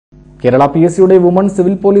Kerala PSCയുടെ woman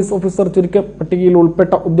civil police officer ചുരുക്കപ്പട്ടികയിൽ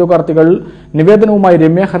ഉൾപ്പെട്ട ഉദ്യോഗാർത്ഥികൾ നിവേദനവുമായി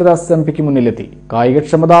രമ്യ ഹരിദാസ് MPക്ക് മുന്നിലെത്തി.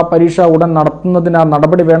 കായികക്ഷമതാ പരീക്ഷ ഉടൻ നടത്തുന്നതിന്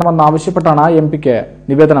നടപടി വേണമെന്നാവശ്യപ്പെട്ടാണ് MPക്ക്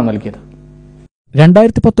നിവേദനം നൽകിയത്.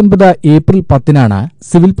 2019 ഏപ്രിൽ 10-നാണ്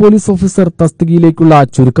സിവിൽ പോലീസ് ഓഫീസർ തസ്തികയിലേക്കുള്ള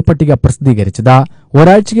ചുരുക്കപ്പട്ടിക പ്രസിദ്ധീകരിച്ചത്.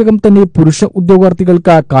 ഒരാഴ്ചയ്ക്കകം തന്നെ പുരുഷ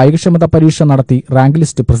ഉദ്യോഗാർത്ഥികൾക്ക് കായികക്ഷമതാ പരീക്ഷ നടത്തി റാങ്ക്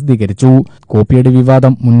ലിസ്റ്റ് പ്രസിദ്ധീകരിച്ചു. കോപ്പിയുടെ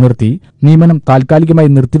വിവാദം മുൻനിർത്തി നിയമനം താൽക്കാലികമായി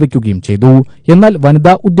നിർത്തിവെക്കുകയും ചെയ്തു. എന്നാൽ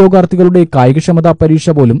വനിതാ ഉദ്യോഗാർത്ഥികളുടെ കായികക്ഷമതാ പരീക്ഷ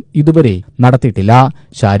പോലും ഇതുവരെ നടത്തിയിട്ടില്ല.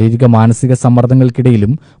 ശാരീരിക മാനസിക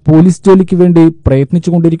സമ്മർദ്ദങ്ങൾക്കിടയിലും പോലീസ് ജോലിക്ക് വേണ്ടി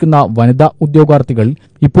പ്രയത്നിച്ചുകൊണ്ടിരിക്കുന്ന വനിതാ ഉദ്യോഗാർത്ഥികൾ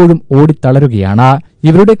ഇപ്പോഴും ഓടിത്തളരുകയാണ്.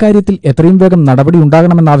 ഇവരുടെ കാര്യത്തിൽ എത്രയും വേഗം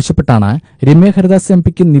നടപടിയുണ്ടാകണമെന്നാവശ്യപ്പെട്ടാണ് രമ്യ ഹരിദാസ്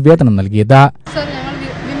MPക്ക് നിവേദനം നൽകിയത്.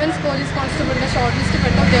 പോലീസ് കോൺസ്റ്റബിളിന്റെ ഷോർട്ട് ലിസ്റ്റ്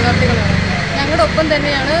പെട്ട ഉദ്യോഗാർത്ഥികളാണ്. ഞങ്ങളുടെ ഒപ്പം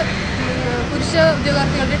തന്നെയാണ് പുരുഷ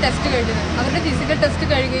ഉദ്യോഗാർത്ഥികളുടെ ടെസ്റ്റ് കഴിഞ്ഞത്. അവരുടെ ഫിസിക്കൽ ടെസ്റ്റ്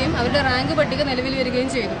കഴിയുകയും അവരുടെ റാങ്ക് പട്ടിക നിലവിൽ വരികയും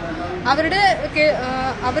ചെയ്തു. അവരുടെ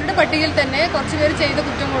പട്ടികയിൽ തന്നെ കുറച്ചുപേർ ചെയ്ത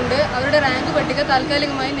കുറ്റം കൊണ്ട് അവരുടെ റാങ്ക് പട്ടിക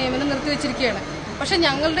താൽക്കാലികമായി നിയമനം നിർത്തിവെച്ചിരിക്കുകയാണ്. പക്ഷെ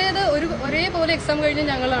ഞങ്ങളുടേത് ഒരേപോലെ എക്സാം കഴിഞ്ഞ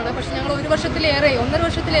ഞങ്ങളാണ്. പക്ഷെ ഞങ്ങൾ 1 വർഷത്തിലേറെ 1.5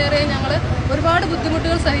 വർഷത്തിലേറെ ഞങ്ങൾ ഒരുപാട്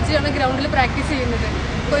ബുദ്ധിമുട്ടുകൾ സഹിച്ചാണ് ഗ്രൗണ്ടിൽ പ്രാക്ടീസ് ചെയ്യുന്നത്.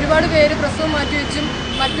 ഒരുപാട് പേര് പ്രസവം മാറ്റിവെച്ചും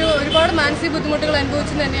മറ്റു ഒരുപാട് മാനസിക ബുദ്ധിമുട്ടുകൾ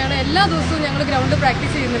അനുഭവിച്ചും തന്നെയാണ് എല്ലാ ദിവസവും ഞങ്ങൾ ഗ്രൗണ്ടിൽ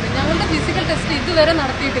പ്രാക്ടീസ് ചെയ്യുന്നത്. ഞങ്ങളുടെ ഫിസിക്കൽ ടെസ്റ്റ് ഇതുവരെ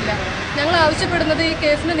നടത്തിയിട്ടില്ല. ഞങ്ങൾ ആവശ്യപ്പെടുന്നത് ഈ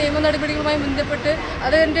കേസിന്റെ നിയമ നടപടികളുമായി ബന്ധപ്പെട്ട്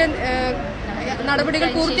അതിന്റെ നടപടികൾ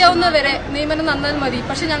പൂർത്തിയാവുന്നവരെ നിയമനം നന്നാൽ മതി.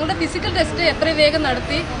 പക്ഷെ ഞങ്ങളുടെ ഫിസിക്കൽ ടെസ്റ്റ് എത്രയും വേഗം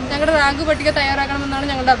നടത്തി ഞങ്ങളുടെ റാങ്ക് പട്ടിക തയ്യാറാക്കണമെന്നാണ്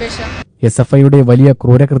ഞങ്ങളുടെ അപേക്ഷ. SFIയുടെ വലിയ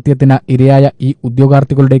ക്രൂരകൃത്യത്തിന് ഇരയായ ഈ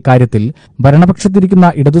ഉദ്യോഗാർത്ഥികളുടെ കാര്യത്തിൽ ഭരണപക്ഷത്തിരിക്കുന്ന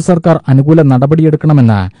ഇടതു സർക്കാർ അനുകൂല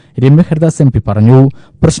നടപടിയെടുക്കണമെന്ന് രമ്യ ഹരിദാസ് MP പറഞ്ഞു.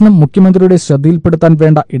 പ്രശ്നം മുഖ്യമന്ത്രിയുടെ ശ്രദ്ധയിൽപ്പെടുത്താൻ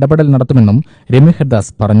വേണ്ട ഇടപെടൽ നടത്തുമെന്നും രമ്യ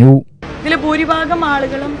ഹരിദാസ് പറഞ്ഞു. ഇതിൽ ഭൂരിഭാഗം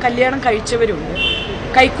ആളുകളും കല്യാണം കഴിച്ചവരുണ്ട്,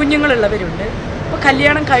 കൈക്കുഞ്ഞുങ്ങളുള്ളവരുണ്ട്, ഇപ്പോൾ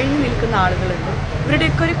കല്യാണം കഴിഞ്ഞു നിൽക്കുന്ന ആളുകളുണ്ട്.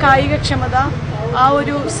 ഇവരുടെയൊക്കെ ഒരു കായികക്ഷമത ആ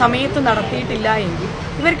ഒരു സമയത്ത് നടത്തിയിട്ടില്ല എങ്കിൽ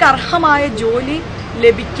ഇവർക്ക് അർഹമായ ജോലി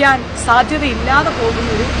ലഭിക്കാൻ സാധ്യതയില്ലാതെ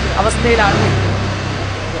പോകുന്നൊരു അവസ്ഥയിലാണ് നിൽക്കുന്നത്.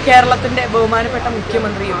 കേരളത്തിൻ്റെ ബഹുമാനപ്പെട്ട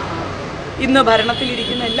മുഖ്യമന്ത്രിയും ഇന്ന്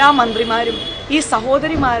ഭരണത്തിലിരിക്കുന്ന എല്ലാ മന്ത്രിമാരും ഈ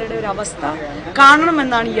സഹോദരിമാരുടെ ഒരു അവസ്ഥ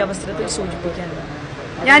കാണണമെന്നാണ് ഈ അവസരത്തിൽ സൂചിപ്പിക്കാനുള്ളത്.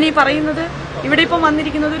 ഞാൻ ഈ പറയുന്നത് ഇവിടെ ഇപ്പം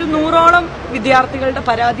വന്നിരിക്കുന്നത് ഒരു 100ഓളം വിദ്യാർത്ഥികളുടെ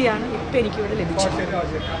പരാതിയാണ് ഇപ്പം എനിക്കിവിടെ ലഭിച്ചത്.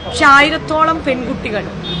 പക്ഷെ 1000ഓളം പെൺകുട്ടികൾ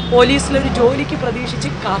പോലീസിലൊരു ജോലിക്ക്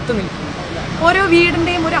പ്രതീക്ഷിച്ച് കാത്തു നിൽക്കുന്നു. ഓരോ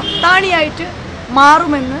വീടിൻ്റെയും ഒരു അത്താണിയായിട്ട്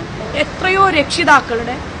മാറുമെന്ന് എത്രയോ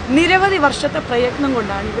രക്ഷിതാക്കളുടെ നിരവധി വർഷത്തെ പ്രയത്നം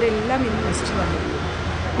കൊണ്ടാണ് ഇവരെല്ലാം ഇന്ന് ലിസ്റ്റ് വന്നത്.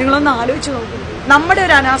 നിങ്ങളൊന്ന് ആലോചിച്ച് നോക്കൂ. നമ്മുടെ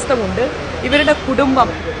ഒരു അനാസ്ഥ കൊണ്ട് ഇവരുടെ കുടുംബം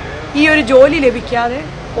ഈ ഒരു ജോലി ലഭിക്കാതെ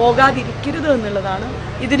പോകാതിരിക്കരുത് എന്നുള്ളതാണ്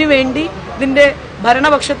ഇതിനുവേണ്ടി ഇതിൻ്റെ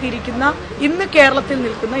ഭരണപക്ഷത്തിരിക്കുന്ന ഇന്ന് കേരളത്തിൽ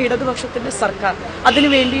നിൽക്കുന്ന ഇടതുപക്ഷത്തിൻ്റെ സർക്കാർ അതിനു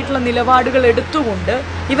വേണ്ടിയിട്ടുള്ള നിലപാടുകൾ എടുത്തുകൊണ്ട്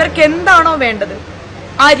ഇവർക്ക് എന്താണോ വേണ്ടത്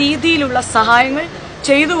ആ രീതിയിലുള്ള സഹായങ്ങൾ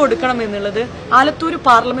ചെയ്തു കൊടുക്കണം എന്നുള്ളത് ആലത്തൂർ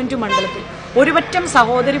പാർലമെന്റ് മണ്ഡലത്തിൽ ഒരുപറ്റം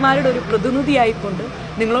സഹോദരിമാരുടെ ഒരു പ്രതിനിധിയായിക്കൊണ്ട്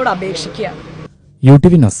നിങ്ങളോട് അപേക്ഷിക്കുകയാണ്.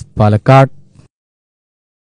 UTV news Palakkad.